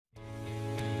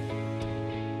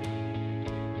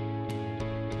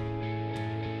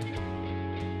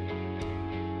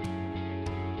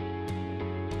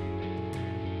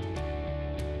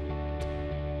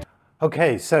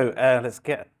Okay, so let's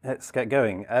get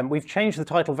going. We've changed the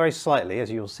title very slightly,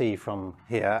 as you'll see from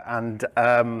here, and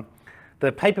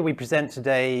the paper we present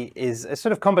today is a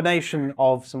sort of combination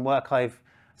of some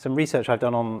research I've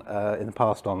done on in the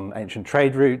past on ancient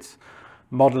trade routes,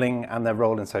 modelling and their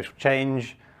role in social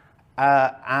change,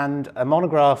 and a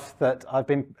monograph that I've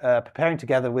been preparing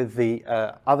together with the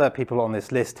other people on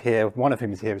this list here. One of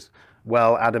whom is here as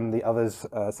well, Adam. The others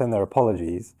send their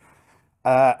apologies.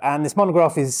 And this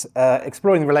monograph is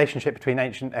exploring the relationship between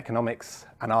ancient economics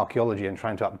and archaeology and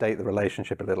trying to update the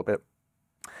relationship a little bit.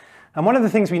 And one of the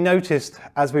things we noticed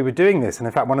as we were doing this, and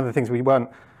in fact one of the things we weren't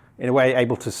in a way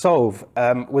able to solve,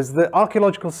 was that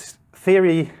archaeological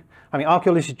theory,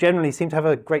 archaeologists generally seem to have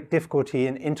a great difficulty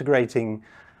in integrating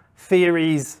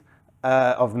theories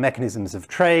of mechanisms of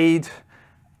trade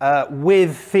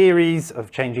with theories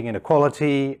of changing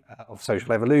inequality, of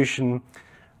social evolution.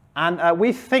 And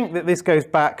we think that this goes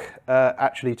back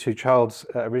actually to Childe's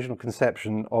original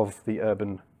conception of the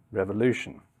urban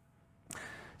revolution.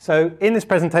 So in this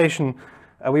presentation,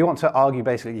 we want to argue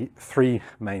basically three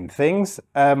main things.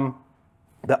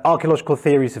 That archaeological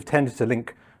theories have tended to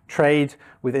link trade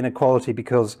with inequality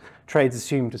because trade's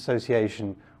assumed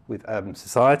association with urban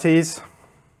societies.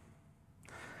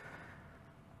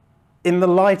 In the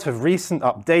light of recent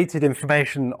updated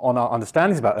information on our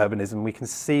understandings about urbanism, we can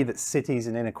see that cities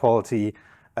and inequality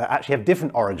actually have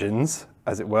different origins,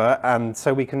 as it were, and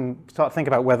so we can start to think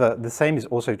about whether the same is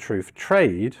also true for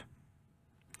trade.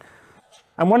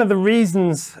 And one of the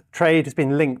reasons trade has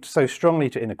been linked so strongly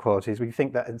to inequality is we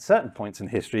think that at certain points in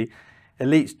history,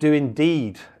 elites do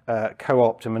indeed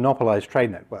co-opt and monopolize trade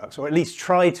networks, or at least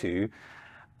try to.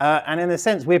 And in a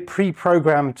sense, we're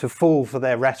pre-programmed to fall for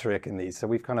their rhetoric in these. So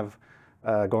we've kind of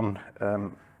gone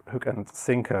hook and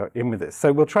sinker in with this.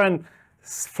 So we'll try and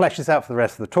flesh this out for the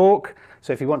rest of the talk.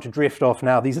 So if you want to drift off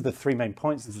now, these are the three main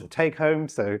points. This is a take home.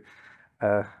 So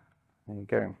there you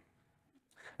go.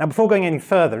 Now, before going any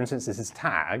further, and since this is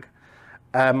tag,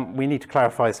 we need to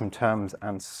clarify some terms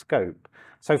and scope.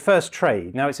 So first,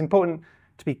 trade. Now, it's important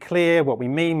to be clear what we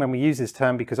mean when we use this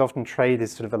term, because often trade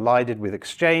is sort of allied with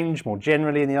exchange more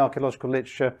generally in the archaeological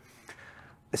literature,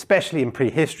 especially in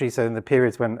prehistory, so in the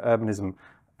periods when urbanism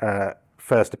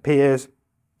first appears.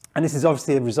 And this is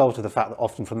obviously a result of the fact that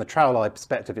often from the trowel eye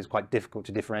perspective, it's quite difficult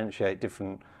to differentiate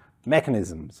different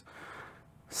mechanisms.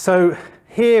 So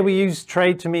here we use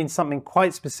trade to mean something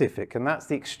quite specific, and that's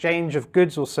the exchange of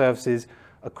goods or services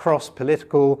across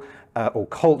political or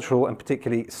cultural and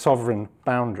particularly sovereign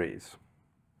boundaries.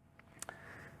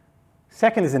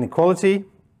 Second is inequality.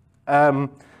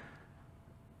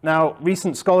 Now,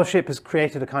 recent scholarship has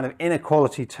created a kind of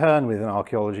inequality turn within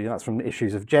archaeology. That's from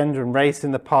issues of gender and race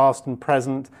in the past and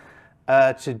present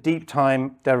to deep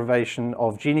time derivation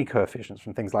of Gini coefficients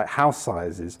from things like house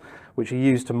sizes, which are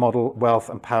used to model wealth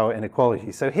and power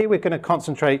inequality. So here we're going to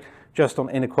concentrate just on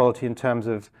inequality in terms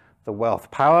of the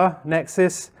wealth-power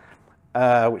nexus,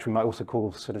 which we might also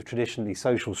call sort of traditionally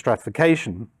social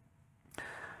stratification.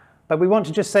 But we want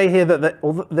to just say here that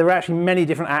there are actually many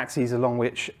different axes along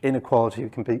which inequality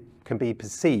can be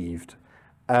perceived.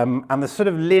 And the sort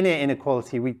of linear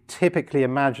inequality we typically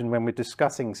imagine when we're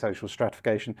discussing social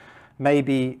stratification may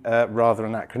be rather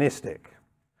anachronistic.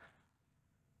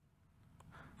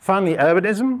 Finally,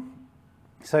 urbanism.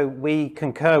 So we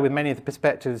concur with many of the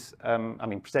perspectives,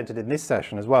 presented in this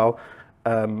session as well,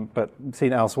 but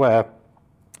seen elsewhere,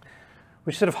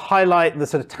 which sort of highlight the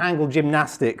sort of tangled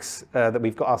gymnastics that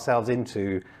we've got ourselves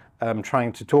into,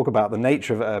 trying to talk about the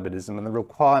nature of urbanism and the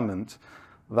requirement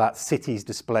that cities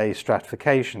display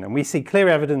stratification. And we see clear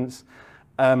evidence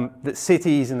that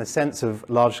cities, in the sense of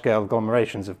large-scale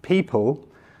agglomerations of people,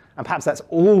 and perhaps that's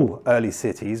all early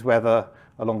cities, whether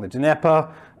along the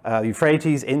Dnieper,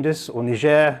 Euphrates, Indus, or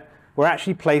Niger, were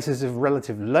actually places of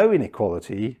relative low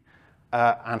inequality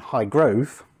and high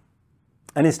growth.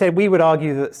 And instead, we would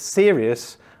argue that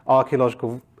serious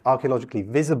archaeologically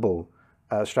visible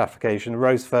stratification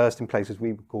arose first in places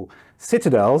we would call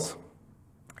citadels,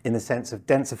 in the sense of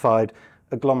densified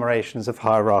agglomerations of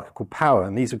hierarchical power.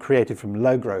 And these were created from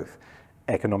low-growth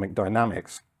economic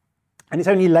dynamics. And it's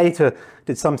only later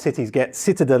did some cities get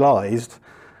citadelized,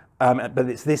 but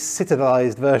it's this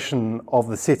citadelized version of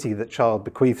the city that Childe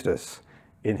bequeathed us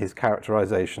in his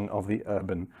characterization of the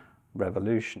urban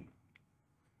revolution.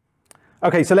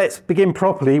 Okay, so let's begin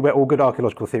properly where all good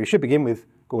archaeological theory should begin, with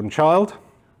Gordon Childe.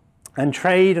 And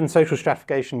trade and social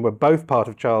stratification were both part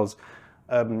of Childe's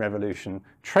urban revolution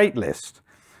trait list.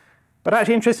 But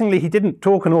actually, interestingly, he didn't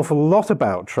talk an awful lot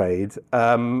about trade.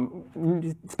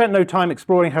 He spent no time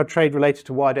exploring how trade related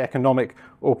to wider economic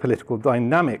or political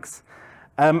dynamics.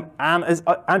 And as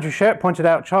Andrew Sherritt pointed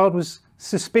out, Childe was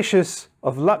suspicious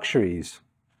of luxuries,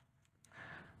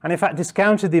 and in fact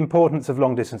discounted the importance of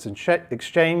long-distance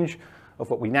exchange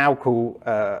of what we now call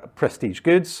prestige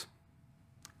goods,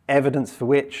 evidence for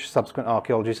which subsequent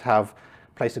archaeologists have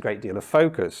placed a great deal of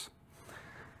focus.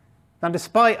 Now,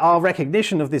 despite our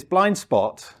recognition of this blind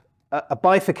spot, a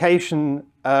bifurcation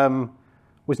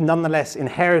was nonetheless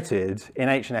inherited in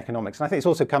ancient economics. And I think this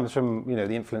also comes from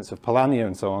the influence of Polanyi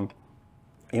and so on,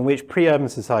 in which pre-urban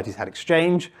societies had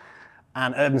exchange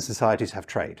and urban societies have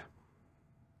trade.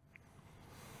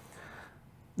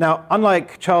 Now,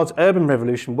 unlike Childe's urban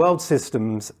revolution, world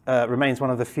systems remains one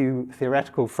of the few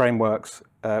theoretical frameworks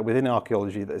within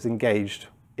archaeology that is engaged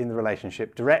in the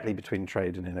relationship directly between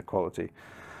trade and inequality.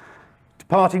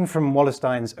 Departing from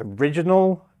Wallerstein's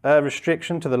original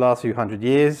restriction to the last few hundred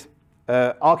years,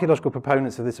 archaeological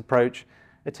proponents of this approach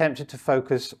attempted to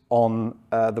focus on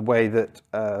the way that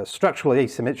structural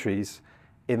asymmetries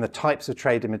in the types of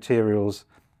trade and materials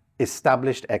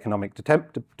established economic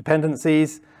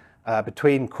dependencies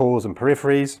between cores and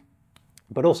peripheries,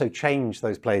 but also changed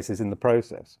those places in the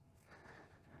process.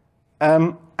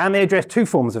 And they address two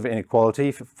forms of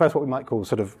inequality. First, what we might call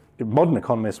modern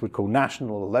economists would call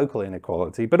national or local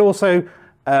inequality, but also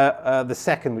the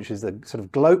second, which is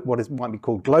what might be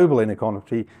called global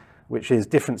inequality, which is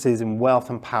differences in wealth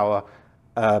and power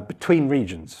between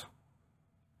regions.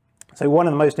 So one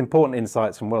of the most important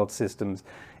insights from world systems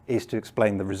is to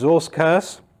explain the resource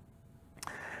curse.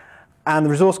 And the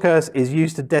resource curse is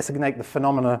used to designate the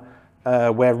phenomena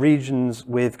where regions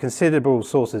with considerable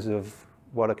sources of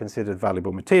what are considered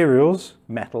valuable materials,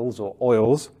 metals or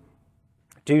oils,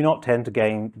 do not tend to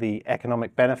gain the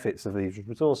economic benefits of these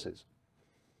resources.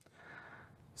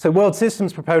 So world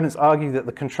systems proponents argue that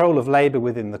the control of labor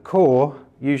within the core,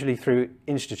 usually through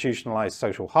institutionalized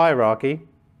social hierarchy,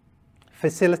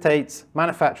 facilitates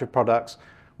manufacture of products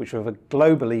which are of a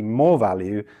globally more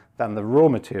value than the raw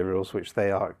materials for which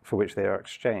they are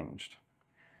exchanged.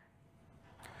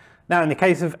 Now, in the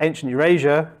case of ancient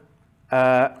Eurasia,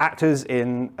 actors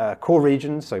in core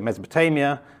regions, so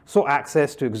Mesopotamia, sought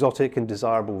access to exotic and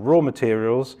desirable raw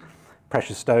materials,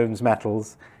 precious stones,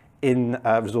 metals, in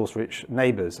resource-rich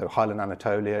neighbors, so Highland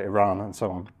Anatolia, Iran, and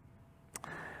so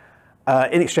on,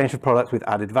 in exchange for products with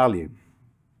added value.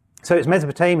 So it's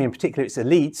Mesopotamia, in particular its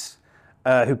elites,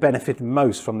 who benefited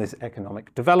most from this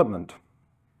economic development.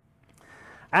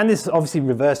 And this obviously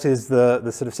reverses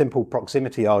the simple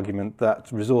proximity argument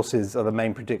that resources are the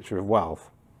main predictor of wealth.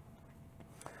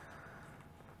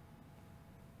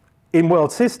 In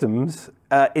world systems,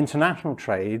 international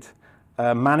trade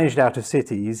managed out of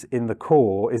cities in the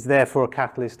core is therefore a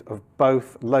catalyst of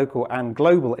both local and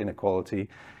global inequality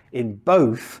in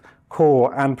both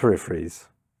core and peripheries.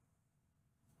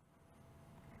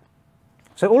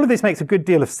 So all of this makes a good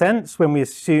deal of sense when we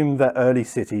assume that early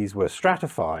cities were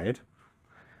stratified,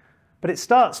 but it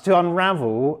starts to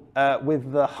unravel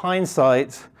with the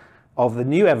hindsight of the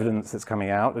new evidence that's coming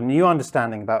out, a new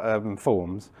understanding about urban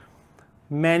forms,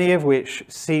 many of which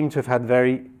seem to have had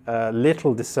very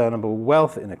little discernible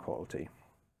wealth inequality.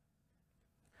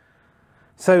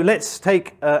 So let's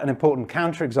take an important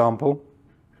counterexample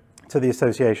to the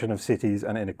association of cities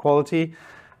and inequality.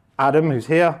 Adam, who's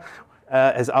here,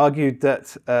 has argued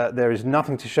that there is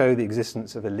nothing to show the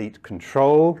existence of elite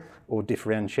control or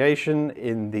differentiation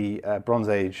in the Bronze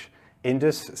Age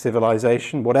Indus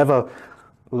civilization, whatever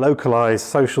localized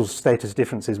social status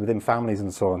differences within families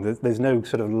and so on. There's no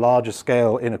larger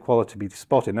scale inequality to be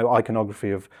spotted, no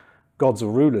iconography of gods or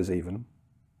rulers even.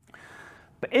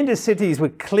 But Indus cities were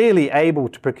clearly able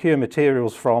to procure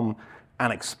materials from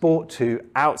and export to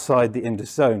outside the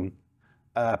Indus zone,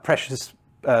 precious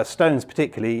stones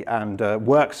particularly, and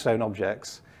work stone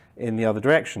objects in the other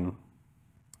direction.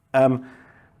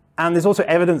 And there's also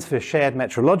evidence for a shared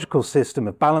metrological system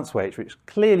of balance weights, which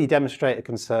clearly demonstrate a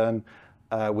concern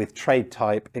with trade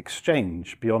type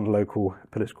exchange beyond local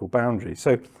political boundaries.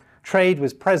 So trade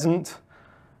was present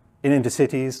in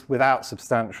intercities without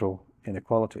substantial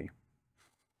inequality.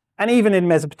 And even in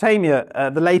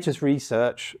Mesopotamia, the latest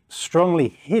research strongly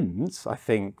hints, I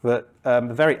think, that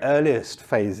the very earliest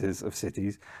phases of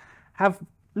cities have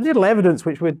little evidence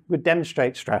which would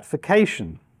demonstrate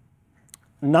stratification.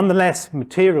 Nonetheless,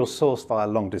 materials sourced via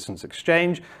long-distance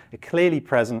exchange are clearly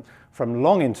present from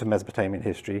long into Mesopotamian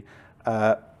history,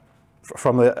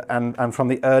 from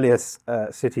the earliest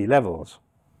city levels.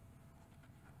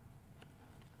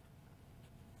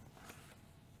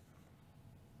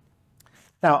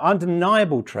 Now,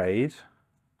 undeniable trade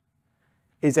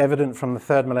is evident from the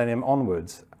 3rd millennium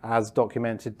onwards, as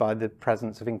documented by the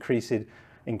presence of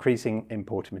increasing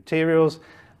imported materials,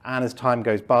 and as time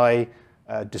goes by,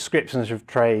 descriptions of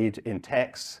trade in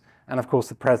texts and of course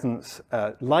the presence,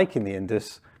 like in the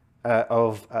Indus,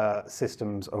 of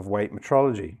systems of weight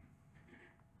metrology.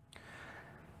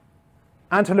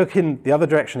 And to look in the other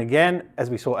direction again, as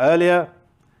we saw earlier,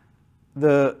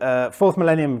 the 4th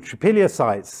millennium Tripilia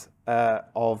sites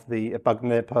of the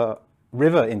Bugnepa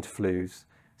river interflues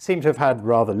seem to have had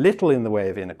rather little in the way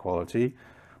of inequality,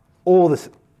 or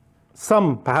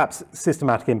some perhaps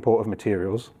systematic import of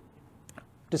materials,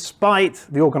 despite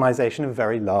the organization of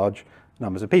very large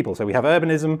numbers of people. So we have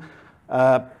urbanism,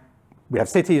 we have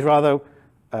cities rather,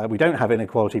 we don't have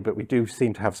inequality, but we do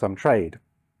seem to have some trade.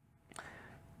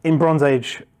 In Bronze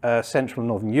Age Central and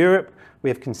Northern Europe, we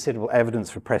have considerable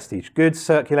evidence for prestige goods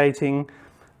circulating,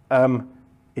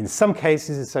 in some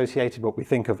cases associated with what we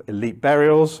think of elite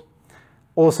burials.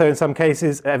 Also in some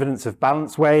cases evidence of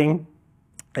balance weighing,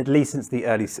 at least since the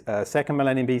early 2nd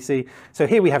millennium BC. So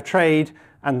here we have trade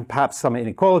and perhaps some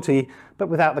inequality, but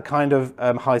without the kind of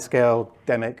high-scale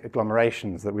demic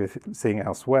agglomerations that we're seeing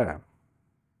elsewhere.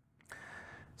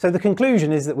 So the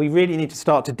conclusion is that we really need to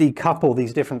start to decouple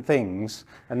these different things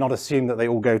and not assume that they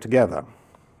all go together.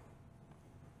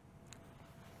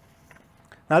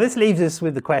 Now this leaves us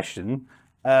with the question,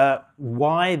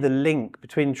 why the link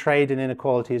between trade and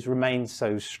inequality has remained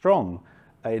so strong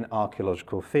in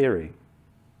archaeological theory.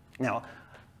 Now,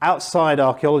 outside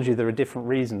archaeology, there are different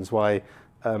reasons why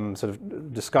sort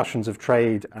of discussions of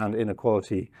trade and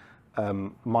inequality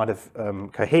might have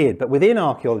cohered. But within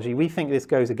archaeology, we think this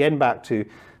goes again back to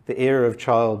the era of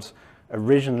Childe's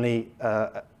original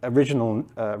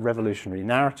revolutionary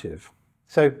narrative.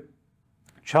 So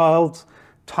Childe's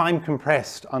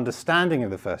time-compressed understanding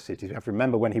of the first cities, you have to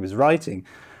remember when he was writing,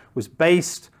 was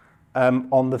based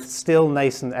on the still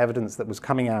nascent evidence that was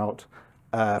coming out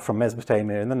from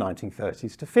Mesopotamia in the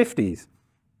 1930s to 50s.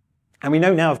 And we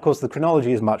know now, of course, the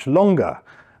chronology is much longer,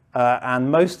 and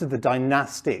most of the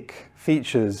dynastic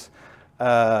features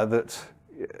that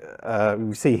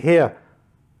we see here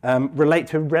relate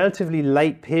to a relatively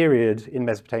late period in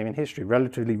Mesopotamian history,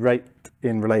 relatively late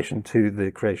in relation to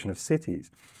the creation of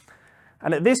cities.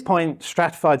 And at this point,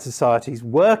 stratified societies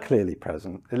were clearly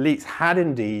present. Elites had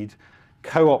indeed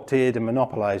co-opted and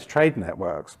monopolized trade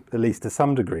networks, at least to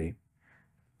some degree.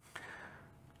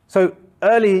 So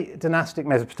early dynastic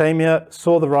Mesopotamia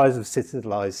saw the rise of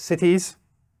citadellized cities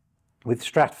with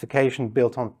stratification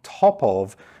built on top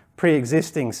of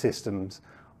pre-existing systems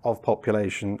of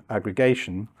population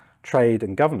aggregation, trade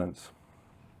and governance.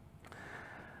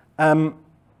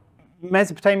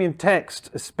 Mesopotamian text,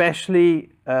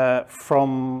 especially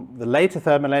from the later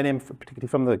 3rd millennium, particularly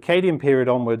from the Akkadian period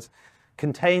onwards,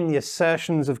 contain the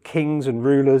assertions of kings and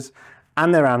rulers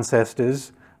and their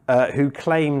ancestors who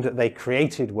claimed that they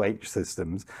created wage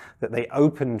systems, that they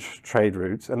opened trade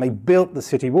routes, and they built the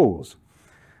city walls.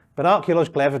 But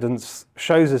archaeological evidence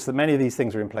shows us that many of these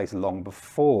things were in place long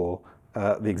before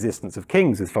the existence of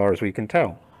kings, as far as we can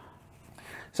tell.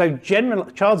 So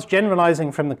Childe's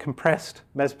generalizing from the compressed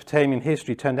Mesopotamian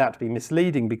history turned out to be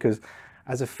misleading because,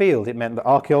 as a field, it meant that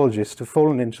archaeologists have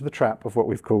fallen into the trap of what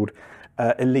we've called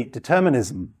elite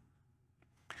determinism.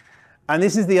 And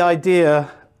this is the idea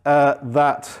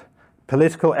that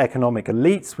political economic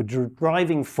elites were the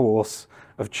driving force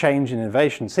of change and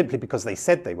innovation simply because they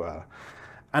said they were.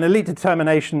 And elite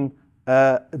determinism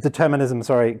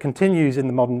continues in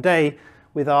the modern day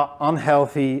with our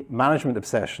unhealthy management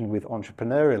obsession with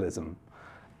entrepreneurialism,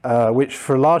 which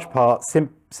for a large part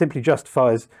simply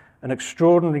justifies an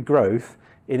extraordinary growth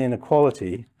in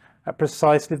inequality at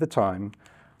precisely the time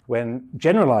when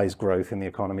generalized growth in the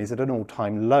economy is at an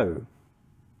all-time low.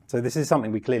 So this is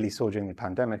something we clearly saw during the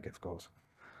pandemic, of course.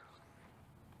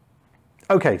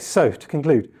 Okay, so to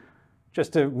conclude,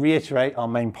 just to reiterate our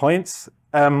main points,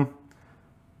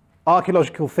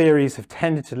 archaeological theories have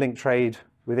tended to link trade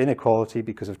with inequality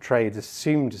because of trade's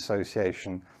assumed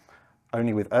association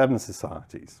only with urban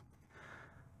societies.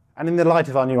 And in the light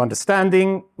of our new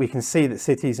understanding, we can see that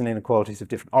cities and inequalities have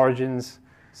different origins,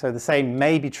 so the same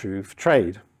may be true for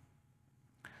trade.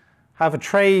 However,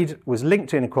 trade was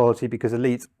linked to inequality because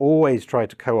elites always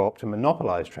tried to co-opt and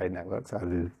monopolize trade networks, that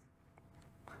is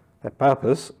their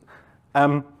purpose.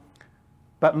 But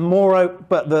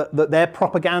their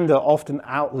propaganda often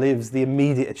outlives the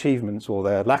immediate achievements or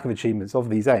their lack of achievements of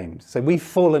these aims. So we've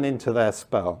fallen into their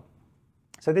spell.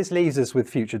 So this leaves us with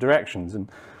future directions.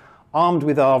 And armed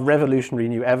with our revolutionary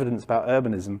new evidence about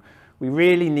urbanism, we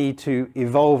really need to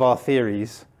evolve our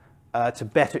theories to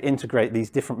better integrate these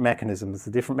different mechanisms,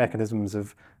 the different mechanisms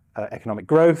of economic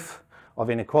growth, of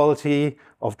inequality,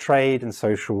 of trade and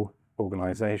social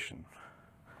organization.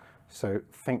 So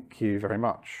thank you very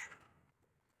much.